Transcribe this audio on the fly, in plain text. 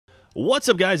What's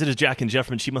up, guys? It is Jack and Jeff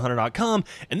from AchievementHunter.com,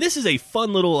 and this is a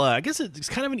fun little, I guess it's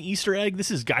kind of an Easter egg. This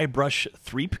is Guybrush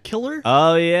Threepkiller.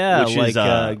 Oh, yeah. Which like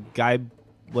is, Guy...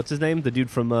 What's his name? The dude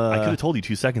from... I could have told you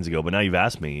 2 seconds ago, but now you've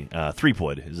asked me.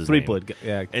 Threepwood is his name. Threepwood,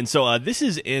 yeah. And so this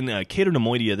is in Cato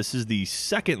Nemoidia. This is the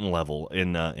second level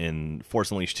in Force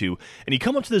Unleashed 2. And you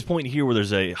come up to this point here where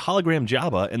there's a hologram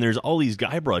Jabba, and there's all these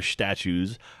Guybrush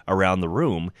statues around the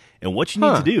room. And what you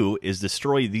need to do is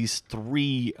destroy these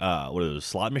three, what are those,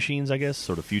 slot machines, I guess?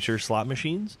 Sort of future slot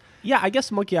machines. Yeah, I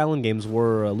guess Monkey Island games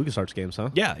were LucasArts games, huh?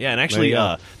 Yeah, and actually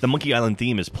the Monkey Island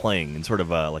theme is playing in sort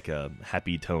of like a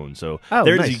happy tone. So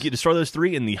nice. You get destroy those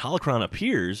three, and the holocron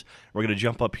appears. We're going to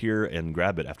jump up here and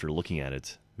grab it after looking at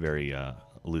it very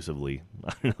elusively.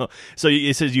 I don't know. So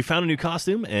it says you found a new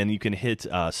costume, and you can hit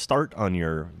start on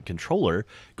your controller,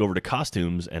 go over to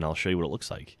costumes, and I'll show you what it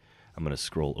looks like. I'm going to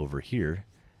scroll over here.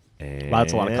 And wow,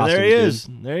 that's a lot of costumes. There he is.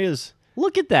 Dude. There he is.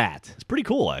 Look at that. It's pretty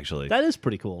cool, actually. That is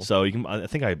pretty cool. So you can, I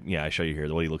think I show you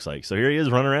here what he looks like. So here he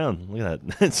is running around. Look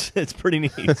at that. It's pretty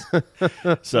neat.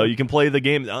 So you can play the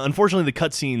game. Unfortunately, the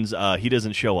cutscenes, he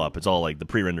doesn't show up. It's all like the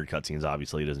pre-rendered cutscenes.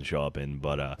 Obviously, he doesn't show up in.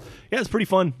 But yeah, it's pretty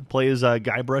fun. Play as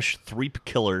Guybrush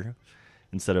Threepkiller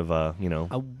instead of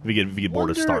if you get bored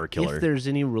of Star Killer. If there's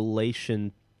any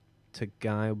relation to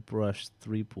Guybrush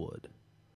Threepwood.